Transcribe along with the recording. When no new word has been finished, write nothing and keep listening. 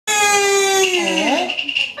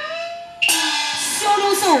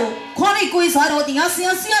在路顶啊声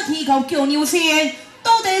声天后叫牛声，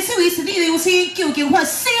到底这位是你牛声，究竟发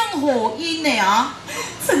生何因的啊？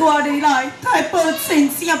这我日来太保真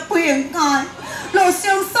正不应该，路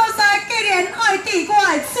上所在既然爱伫我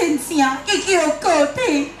的亲情，伊叫高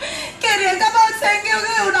铁，既然甲母亲扭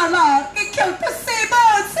扭啦啦，伊却不惜母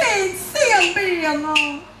亲性命啊！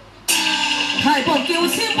太保求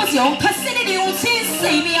亲不忠，他死你牛亲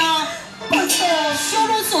性命。不错，小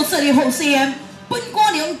女子这里后生，本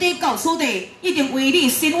官娘在到此地，一定为你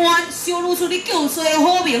伸冤。小女子你救罪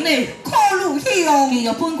好名呢，可如兄，你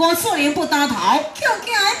若本官做人不打头，求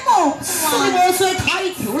惊无，是你无罪抬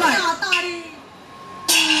头来。大力。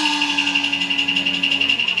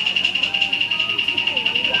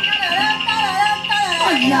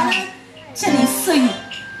哎呀，这么水，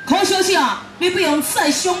可小姐，你不用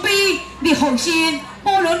再伤悲，你放心，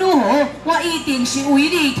无论如何，我一定是为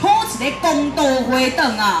你讨一个公道回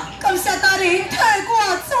转啊！感谢大人替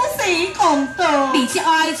我主持公道。你只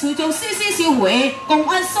爱随将细细收回，公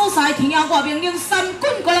安所在听我命令3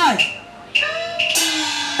滚过来，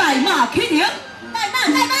带马启程，带马。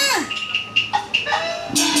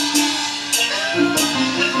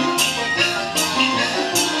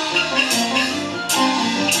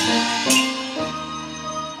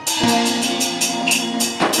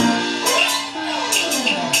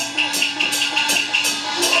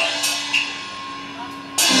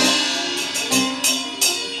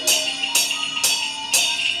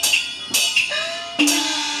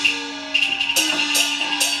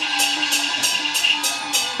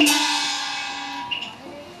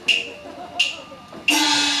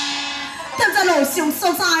上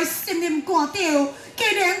所在心灵挂掉，既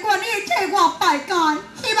然愿意替我拜解，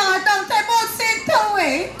希望当替母亲讨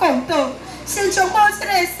回公道，先将母亲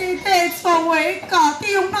的尸体传回家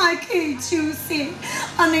中来去收拾。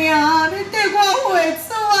安尼啊，你对我回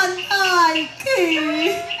转爱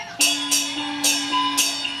去。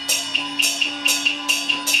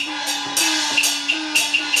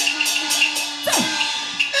走，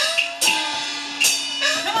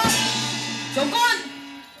长官。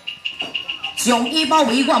上衣包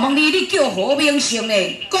围我问你，你叫何名姓呢？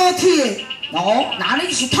高铁。哦，那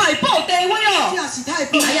你是太保地位哦。这是太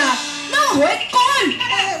保。哎呀，哪回讲？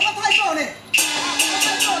我太保呢。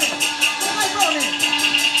我太保呢。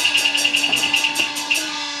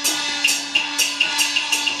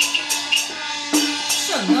顺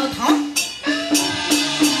额头。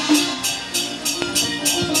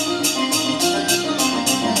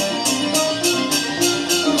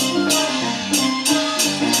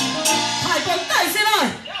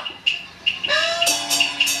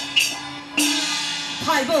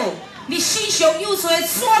太保，你身上有罪，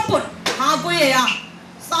抓本下跪的啊！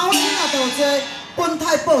少年啊，道罪，本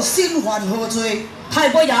太保身犯何罪？太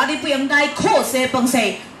保爷，你不应该口舌崩舌，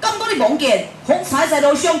感觉你妄见，方才在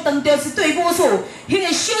路上撞到一对母子，迄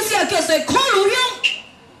个小姐叫做可如香。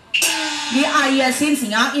你爱伊的心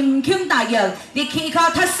情啊，伊唔肯答应，你起脚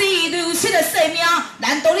踢死刘七的性命，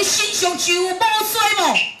难道你身上就无罪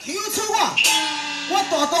吗？求出我！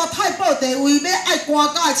我大太保地位，要爱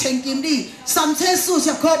官家的千金礼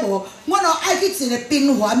，3440可无？我若爱去一个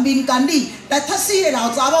平凡民间里来踢死个老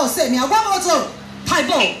查某性命，我无做。太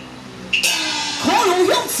保，可如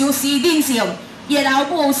香就是人性，伊老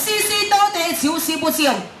母死倒地就是不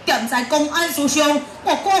正。站在公安书上，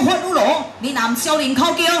我官法如罗，你若唔少人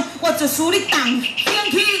口供，我就输你当兵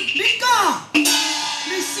去。你讲，你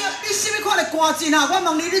什么款的官职啊？我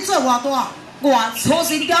问你，你做偌大？我粗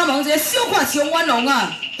心刁门一个小可上元龙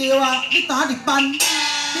啊！对啊，你打入班，你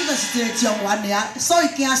就是一个状元尔，所以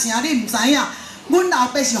惊啥你唔知影？阮老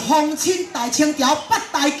爸是皇亲大清朝8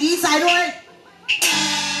代记在内，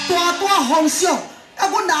大皇上。啊，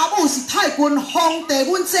阮老母是太君，皇帝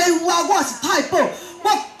阮姐夫啊，我是太保，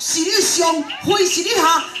我是你上，非是你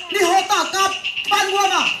下，你好大家办我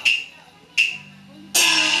嘛！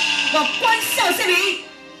我管小什么？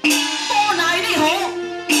无奈你好，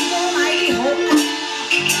无奈你好。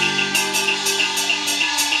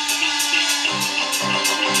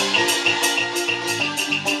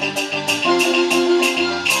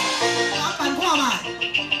我办看嘛，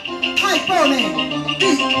太保呢？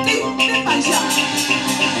你办啥？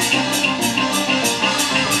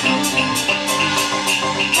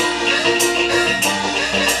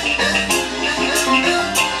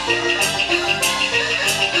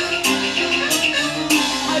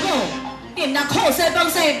口舌崩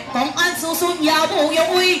舌，公安叔叔也无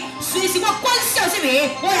用威，虽是我管小什么，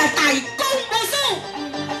我也大公无私。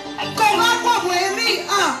公安我袂用你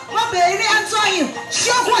啊，我袂用你安怎样？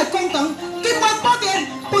小可的公堂，今晚保证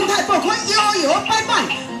本太保可摇摆摆，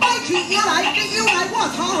摆去摇来，你摇来我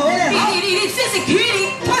讨好咧。你这是欺人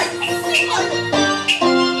太甚！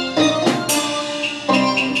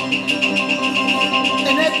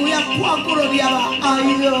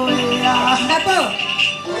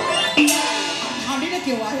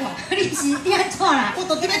叫我哦。你安怎啦？我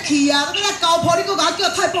都伫要去啊，都要交铺，你搁甲我叫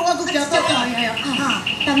太保，我搁叫倒来。哈，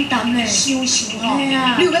淡淡嘞。想吼，嘿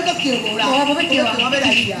啊。你有要搁叫无啦？无要叫啊，我要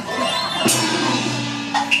来去啊。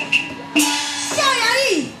少爷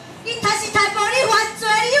你，你若是太保，你犯罪，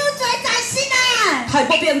你有罪在身啊！太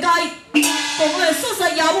保辩解，公案所说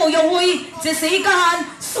也无用费，一时间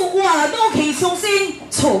使我怒气冲心，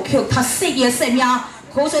错却他死的性命。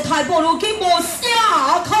可惜太保如今无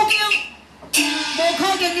啥口径，无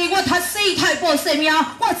口径哩，我杀死太保性命，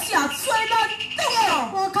我真最难当哦。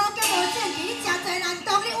无口径无证据，你真侪难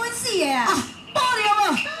当，你稳死的啊！爆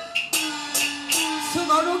料啊！事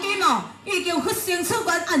到如今哦，已经发生此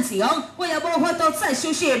关案情，我也无法度再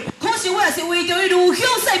收拾。可是我也是为着伊如兄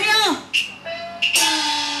性命。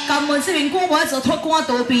甘问这名官我做脱官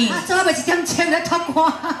逃避。做啊，袂一点钱来脱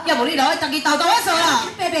官。要无你留喺家己豆豆我做啦。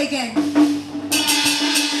白白见。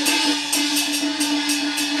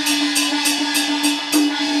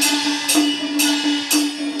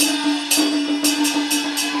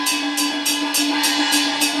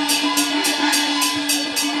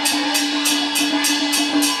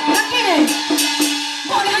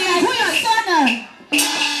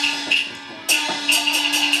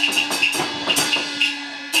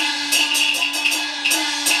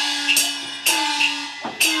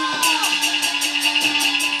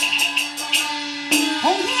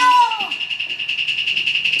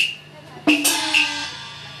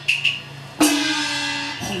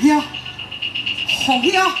红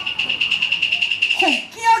兄，红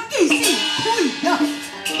兄既死亏呀！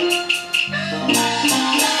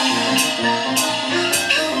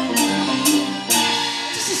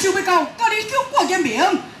这是想要到甲你叫我个名，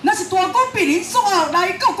那是大公必人所后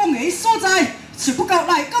来到公的所在，想不到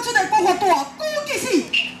来到这个光华大公既死。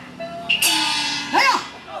来啊，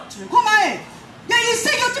一看卖，也已死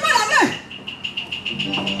掉这么人嘞！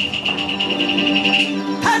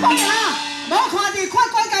太保爷啊，无看见看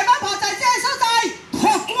官界马跑在这个所在。脱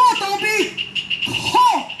官逃避，好！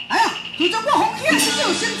哎呀，就将我红兄是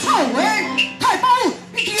就先臭话，太保，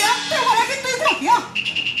你行，对我来去对我行。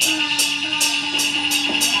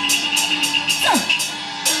走。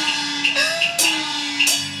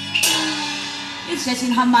你实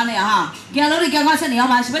真憨慢的啊哈！行路你惊我遮尔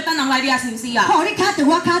慢，是要等人来掠是毋是啊？好，你脚对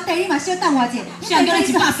我脚底，你嘛小等我者。谁叫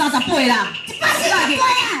你138啦138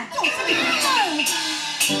啊！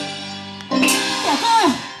大哥，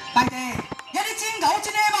大弟。真搞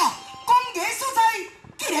真个嘛，公爷所在，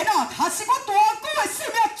既然哦，他是我大哥的性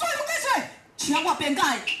命最有解释，请我辩解，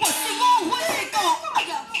我是误会个。哎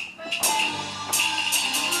呀！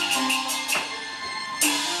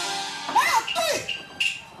来啊，对！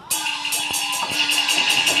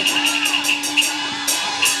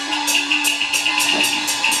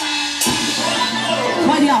快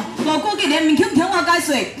点，大哥既然唔肯听我解释，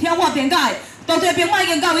听我辩解，大队兵我已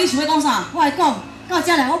经到位，想要讲啥？我来讲。到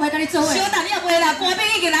这来，我袂甲你做伙。小等你也袂啦，官兵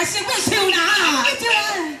已经来先去收啦。去收啦！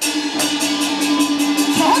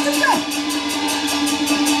好，这就。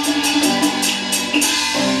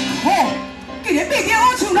好，既然秘境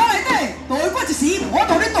我树林内底，待我一时，我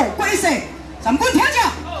同你斗归势。长官听着，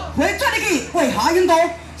回转入去为下引导，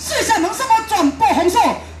四下门什么全部封锁，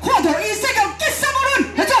看到伊说个吉山无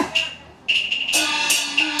论，来做。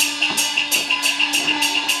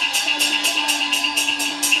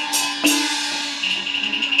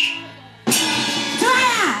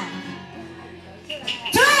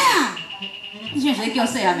你叫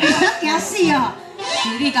细汉未？惊死哦！是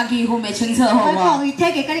你家己分袂清楚好我无？讲伊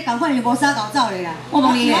体格甲你共款，又无啥搞走咧啦。我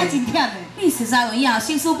问你咧，我真忝咧。你实在有影，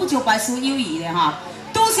心术不久，百事有余咧哈。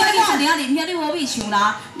拄则你这尔认兄，你无米唱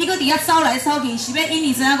啦，你搁伫遐走来走去，是要因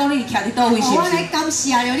你知影讲你徛伫倒位是毋我来是？感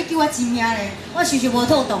谢了，你救我一命咧。我是无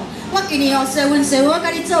透动，我今年哦随阮随我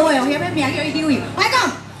甲你做伙哦，遐要命叫伊救伊。我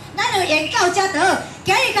讲，咱就缘到遮得，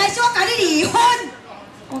今日开始我甲你离婚。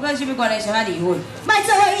我甲是要关你想要离婚？莫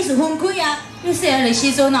做伙意思分开啊！你细汉的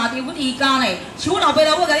时阵啊，伫阮姨家呢，是阮老爸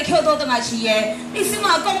老母甲你捡倒转来饲的。你心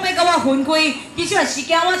话讲要甲我分开，其实也是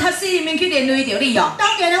惊我读死面去连累着你哦。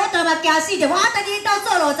当然啦，我当嘛惊死着我，等你到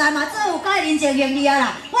做路在嘛，做有甲人情行义啊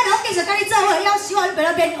啦。我若继续甲你做伙，要死我你别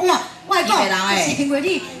那边哇！我讲，是因为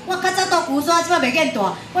你，我较早到旧山，即摆袂见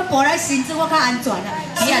大，我步来新庄我较安全啊。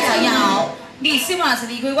你也知影哦。你心若是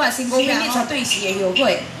离开我的身躯边，你绝对是会后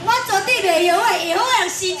悔。我绝对袂后悔，以后我人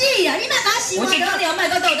死你啦！你莫甲我死我。有一天你莫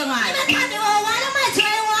搁倒转来。你莫拍着我，你莫找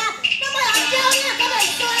我，你莫人叫你也搁袂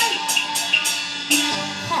衰。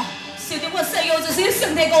吼，想着我细个就是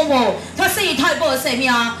身体讲无，他死太保的性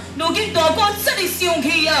命，如今大哥这么生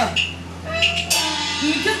气啊！唔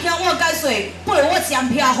肯听我解释，不如我暂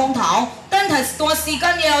撇风头，等待一段时间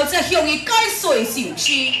了再向伊解释是毋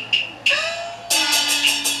是？